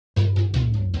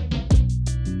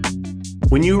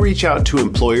When you reach out to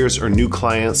employers or new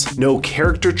clients, no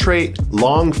character trait,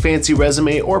 long fancy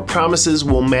resume, or promises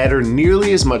will matter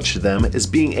nearly as much to them as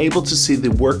being able to see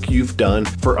the work you've done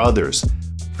for others.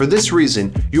 For this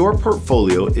reason, your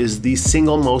portfolio is the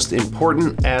single most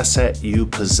important asset you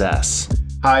possess.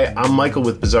 Hi, I'm Michael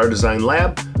with Bizarre Design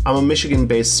Lab. I'm a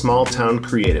Michigan-based small-town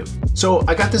creative. So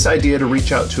I got this idea to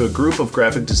reach out to a group of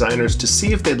graphic designers to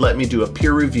see if they'd let me do a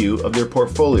peer review of their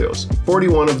portfolios.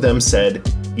 41 of them said,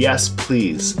 yes,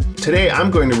 please. Today I'm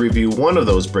going to review one of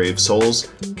those brave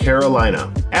souls,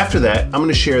 Carolina. After that, I'm going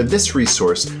to share this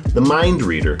resource, the Mind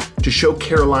Reader, to show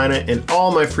Carolina and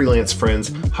all my freelance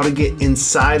friends how to get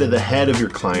inside of the head of your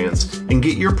clients and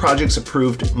get your projects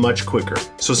approved much quicker.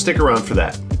 So stick around for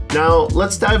that. Now,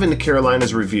 let's dive into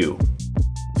Carolina's review.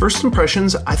 First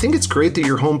impressions, I think it's great that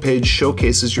your homepage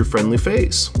showcases your friendly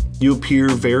face. You appear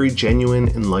very genuine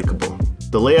and likable.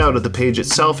 The layout of the page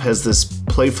itself has this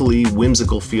playfully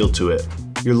whimsical feel to it.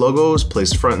 Your logo is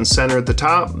placed front and center at the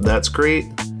top, that's great.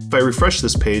 If I refresh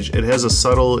this page, it has a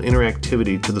subtle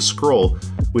interactivity to the scroll,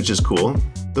 which is cool.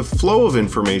 The flow of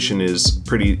information is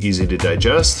pretty easy to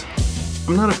digest.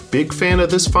 I'm not a big fan of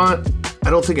this font. I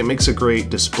don't think it makes a great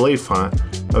display font.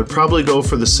 I would probably go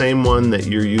for the same one that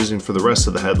you're using for the rest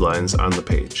of the headlines on the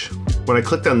page. When I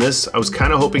clicked on this, I was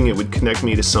kind of hoping it would connect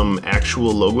me to some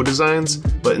actual logo designs,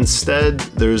 but instead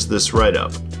there's this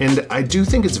write-up. And I do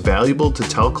think it's valuable to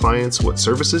tell clients what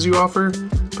services you offer.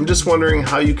 I'm just wondering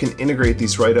how you can integrate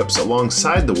these write-ups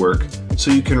alongside the work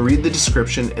so you can read the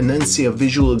description and then see a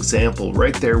visual example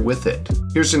right there with it.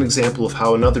 Here's an example of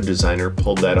how another designer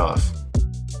pulled that off.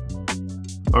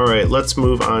 All right, let's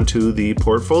move on to the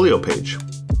portfolio page.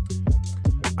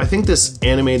 I think this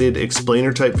animated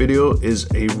explainer type video is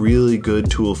a really good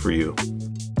tool for you.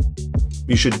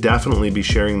 You should definitely be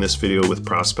sharing this video with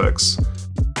prospects.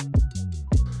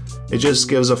 It just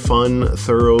gives a fun,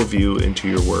 thorough view into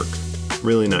your work.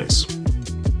 Really nice.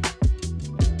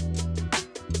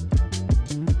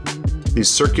 These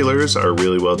circulars are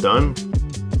really well done.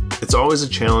 It's always a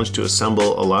challenge to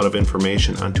assemble a lot of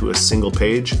information onto a single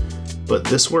page, but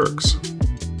this works.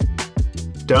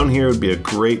 Down here would be a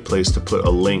great place to put a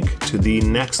link to the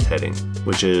next heading,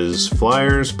 which is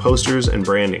flyers, posters, and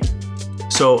branding.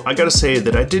 So I gotta say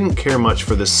that I didn't care much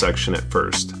for this section at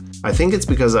first. I think it's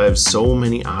because I have so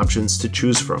many options to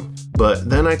choose from. But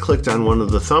then I clicked on one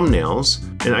of the thumbnails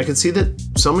and I can see that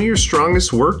some of your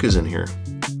strongest work is in here.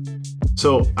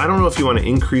 So I don't know if you want to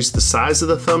increase the size of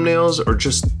the thumbnails or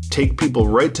just take people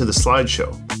right to the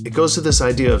slideshow. It goes to this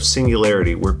idea of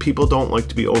singularity where people don't like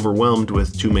to be overwhelmed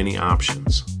with too many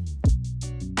options.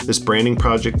 This branding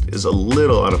project is a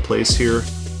little out of place here.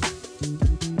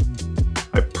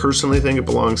 I personally think it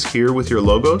belongs here with your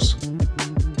logos.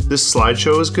 This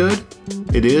slideshow is good.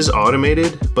 It is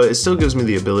automated, but it still gives me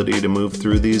the ability to move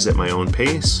through these at my own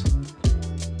pace.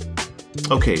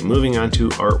 Okay, moving on to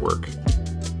artwork.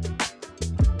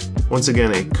 Once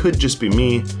again, it could just be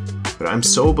me, but I'm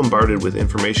so bombarded with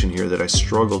information here that I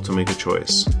struggle to make a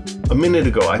choice. A minute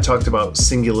ago, I talked about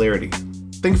singularity.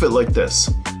 Think of it like this.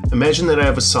 Imagine that I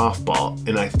have a softball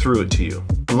and I threw it to you.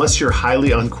 Unless you're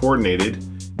highly uncoordinated,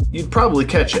 you'd probably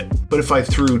catch it. But if I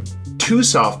threw two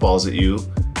softballs at you,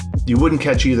 you wouldn't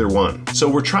catch either one. So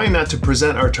we're trying not to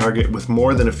present our target with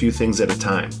more than a few things at a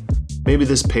time. Maybe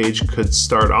this page could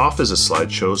start off as a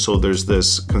slideshow so there's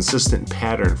this consistent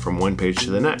pattern from one page to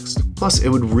the next. Plus, it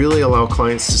would really allow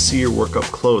clients to see your work up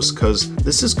close because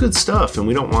this is good stuff and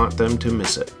we don't want them to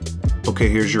miss it. Okay,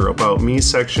 here's your About Me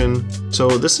section. So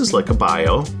this is like a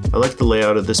bio. I like the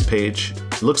layout of this page.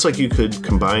 It looks like you could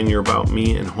combine your About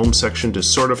Me and Home section to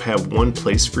sort of have one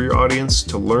place for your audience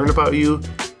to learn about you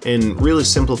and really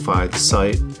simplify the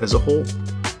site as a whole.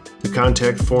 The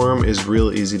contact form is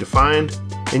real easy to find,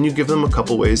 and you give them a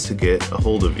couple ways to get a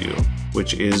hold of you,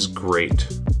 which is great.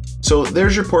 So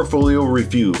there's your portfolio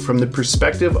review from the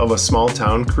perspective of a small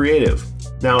town creative.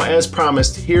 Now, as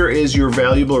promised, here is your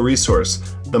valuable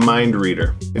resource, the Mind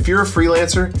Reader. If you're a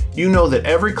freelancer, you know that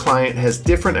every client has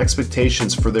different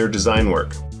expectations for their design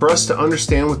work. For us to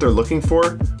understand what they're looking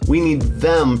for, we need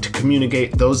them to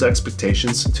communicate those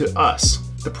expectations to us.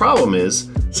 The problem is,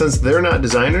 since they're not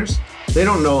designers, they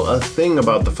don't know a thing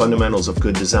about the fundamentals of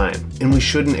good design, and we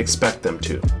shouldn't expect them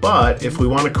to. But if we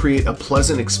want to create a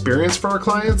pleasant experience for our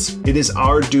clients, it is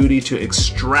our duty to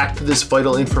extract this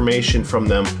vital information from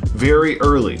them very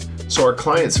early so our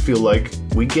clients feel like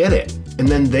we get it. And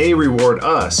then they reward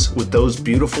us with those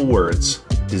beautiful words,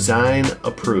 design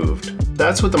approved.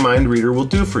 That's what the Mind Reader will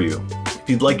do for you. If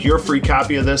you'd like your free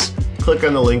copy of this, click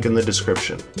on the link in the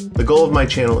description. The goal of my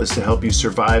channel is to help you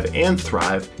survive and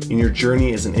thrive in your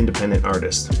journey as an independent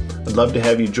artist. I'd love to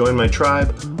have you join my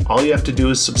tribe. All you have to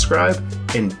do is subscribe,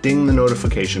 and ding the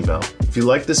notification bell. If you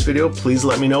like this video, please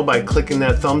let me know by clicking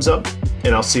that thumbs up,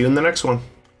 and I'll see you in the next one.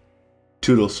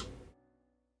 Toodles.